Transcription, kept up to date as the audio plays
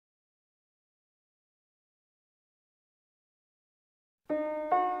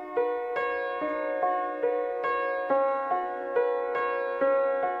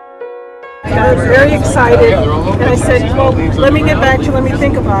I was very excited, and I said, well, let me get back to let me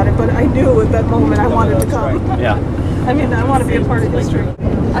think about it, but I knew at that moment I wanted to come. Yeah. I mean, I want to be a part of history.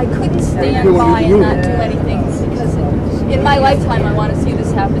 I couldn't stand by and not do anything because in my lifetime I want to see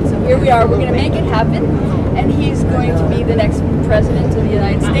this happen. So here we are, we're going to make it happen, and he's going to be the next president of the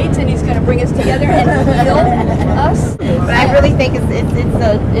United States, and he's going to bring us together and heal us. But I really think it's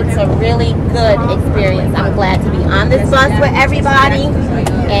a really good experience. I'm glad to be on this bus with everybody,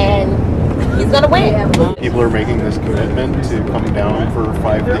 and he's going to win. People are making this commitment to come down for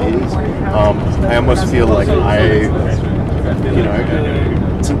 5 days. I almost feel like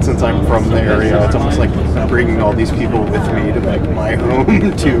since I'm from the area, it's almost like bringing all these people with me to like my home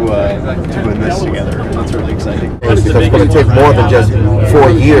to win this together. And it's really exciting. Because it's going to take more than just 4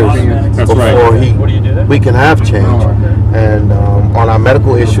 years before we can have change. And on our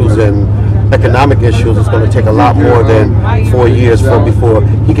medical issues and economic issues, it's going to take a lot more than 4 years before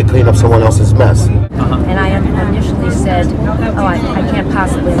he could clean up someone else's mess. And I initially said, oh, I can't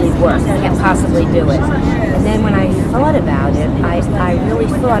possibly leave work. I can't possibly do it. And then when I thought about it, I really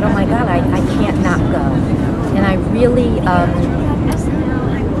thought, oh my God, I can't not go. And I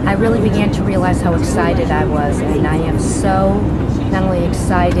really began to realize how excited I was. And I am so not only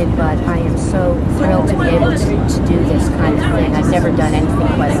excited, but I am so thrilled to be able to do this kind of thing. I've never done anything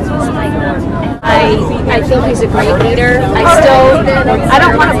quite like this before. I feel he's a great leader. I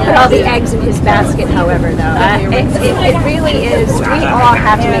don't want to put all the eggs in his basket, however, though. It really is, we all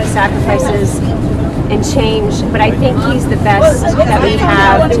have to make sacrifices and change, but I think he's the best that we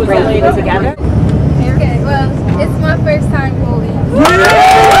have to bring people together. Okay, well, it's my first time voting.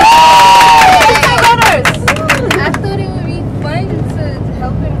 I thought it would be fun to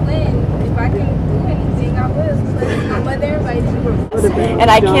help him win. If I can do anything, I will. My mother invited me. And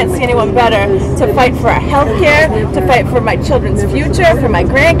I can't see anyone better to fight for our health care, to fight for my children's future, for my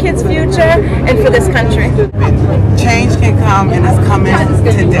grandkids' future, and for this country. Change can come, and it's coming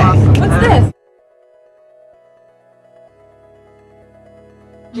today. What's this?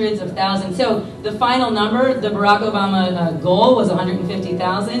 Hundreds of thousands. So the final number, the Barack Obama goal was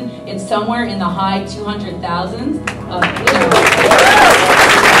 150,000. It's somewhere in the high 200,000s.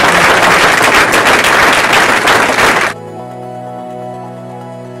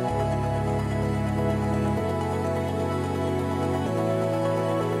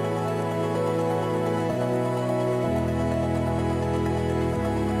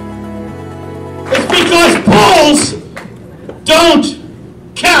 It's because polls don't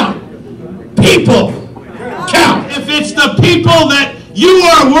count. People count. If it's the people that you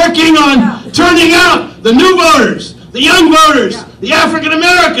are working on turning out, the new voters, the young voters, the African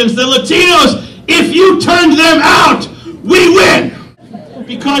Americans, the Latinos, if you turn them out, we win.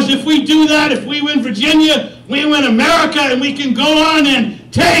 Because if we do that, if we win Virginia, we win America, and we can go on and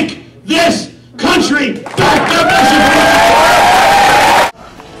take this country back to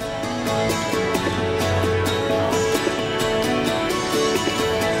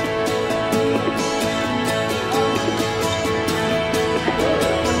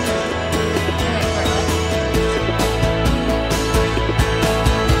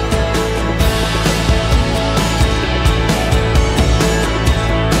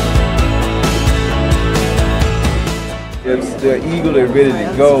They're eager, they're ready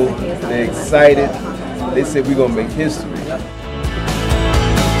to go, they're excited. They said we're going to make history.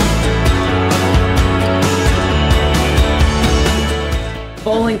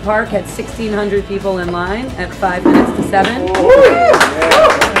 Bowling Park had 1,600 people in line at 5 minutes to 7.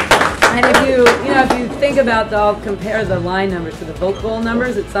 And if you think about, I'll compare the line numbers to the vote goal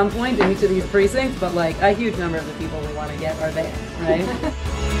numbers at some point in each of these precincts, but like a huge number of the people we want to get are there, right?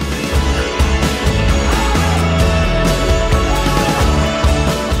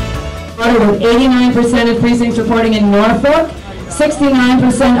 89% of precincts reporting in Norfolk, 69%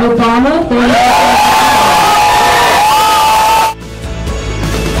 Obama, 30%.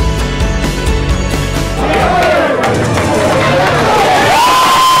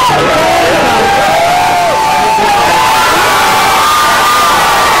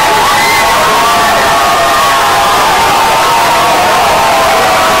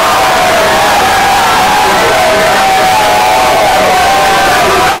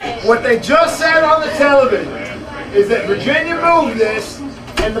 What they just said on the television is that Virginia moved this,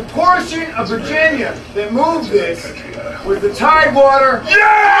 and the portion of Virginia that moved this was the Tidewater.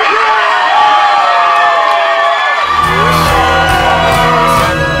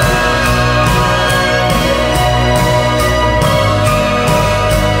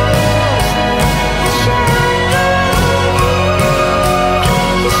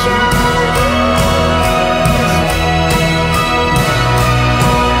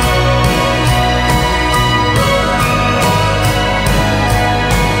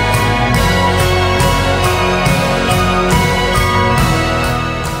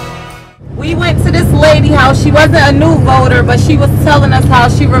 know, she wasn't a new voter, but she was telling us how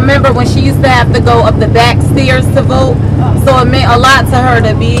she remembered when she used to have to go up the back stairs to vote. So it meant a lot to her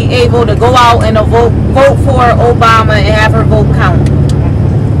to be able to go out and vote for Obama and have her vote count.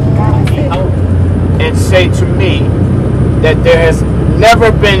 And say to me that there has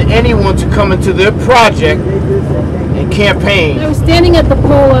never been anyone to come into their project and campaign. I was standing at the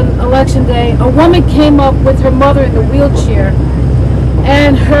poll on election day. A woman came up with her mother in the wheelchair,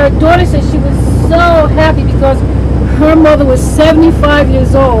 and her daughter said she was so happy because her mother was 75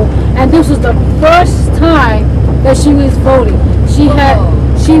 years old, and this was the first time that she was voting. She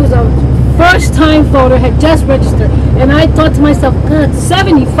was a first-time voter, had just registered, and I thought to myself, God,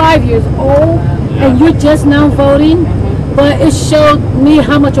 75 years old, and you're just now voting? But it showed me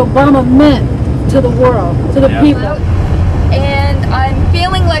how much Obama meant to the world, to the people. And I'm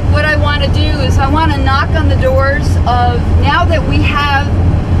feeling like what I want to do is I want to knock on the doors of, now that we have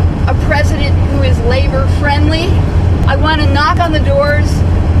a president who is labor friendly, I want to knock on the doors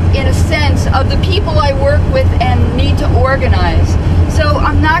in a sense of the people I work with and need to organize. So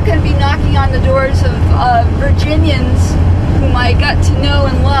I'm not going to be knocking on the doors of Virginians whom I got to know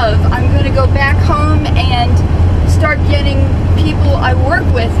and love. I'm going to go back home and start getting people I work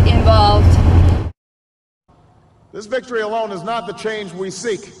with involved. This victory alone is not the change we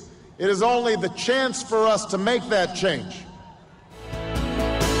seek. It is only the chance for us to make that change.